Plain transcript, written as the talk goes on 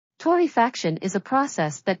Torrefaction is a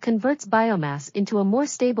process that converts biomass into a more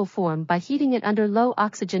stable form by heating it under low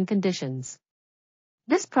oxygen conditions.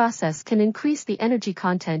 This process can increase the energy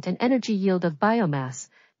content and energy yield of biomass,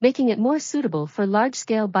 making it more suitable for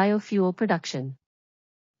large-scale biofuel production.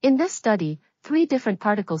 In this study, 3 different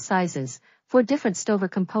particle sizes, 4 different stover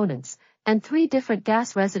components, and 3 different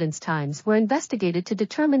gas residence times were investigated to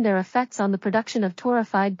determine their effects on the production of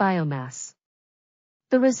torrefied biomass.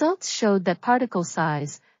 The results showed that particle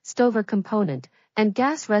size, stover component, and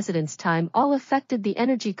gas residence time all affected the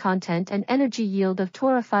energy content and energy yield of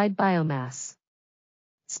torrefied biomass.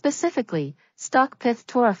 Specifically, stock pith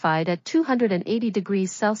torrefied at 280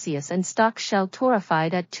 degrees Celsius and stock shell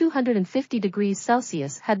torrefied at 250 degrees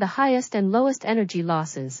Celsius had the highest and lowest energy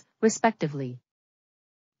losses, respectively.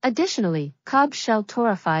 Additionally, cob shell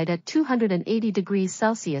torrefied at 280 degrees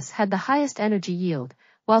Celsius had the highest energy yield,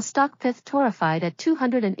 while stock pith torrefied at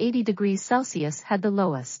 280 degrees Celsius had the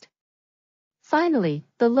lowest. Finally,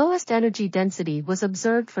 the lowest energy density was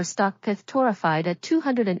observed for stock pith torrefied at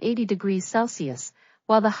 280 degrees Celsius,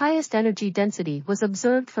 while the highest energy density was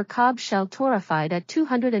observed for cob shell torrefied at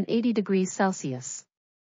 280 degrees Celsius.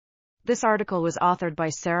 This article was authored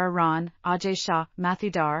by Rahn, Ajay, Shah,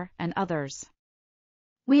 Darr, and others.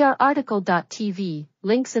 We are RTCLTV,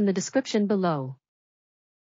 links in the description below.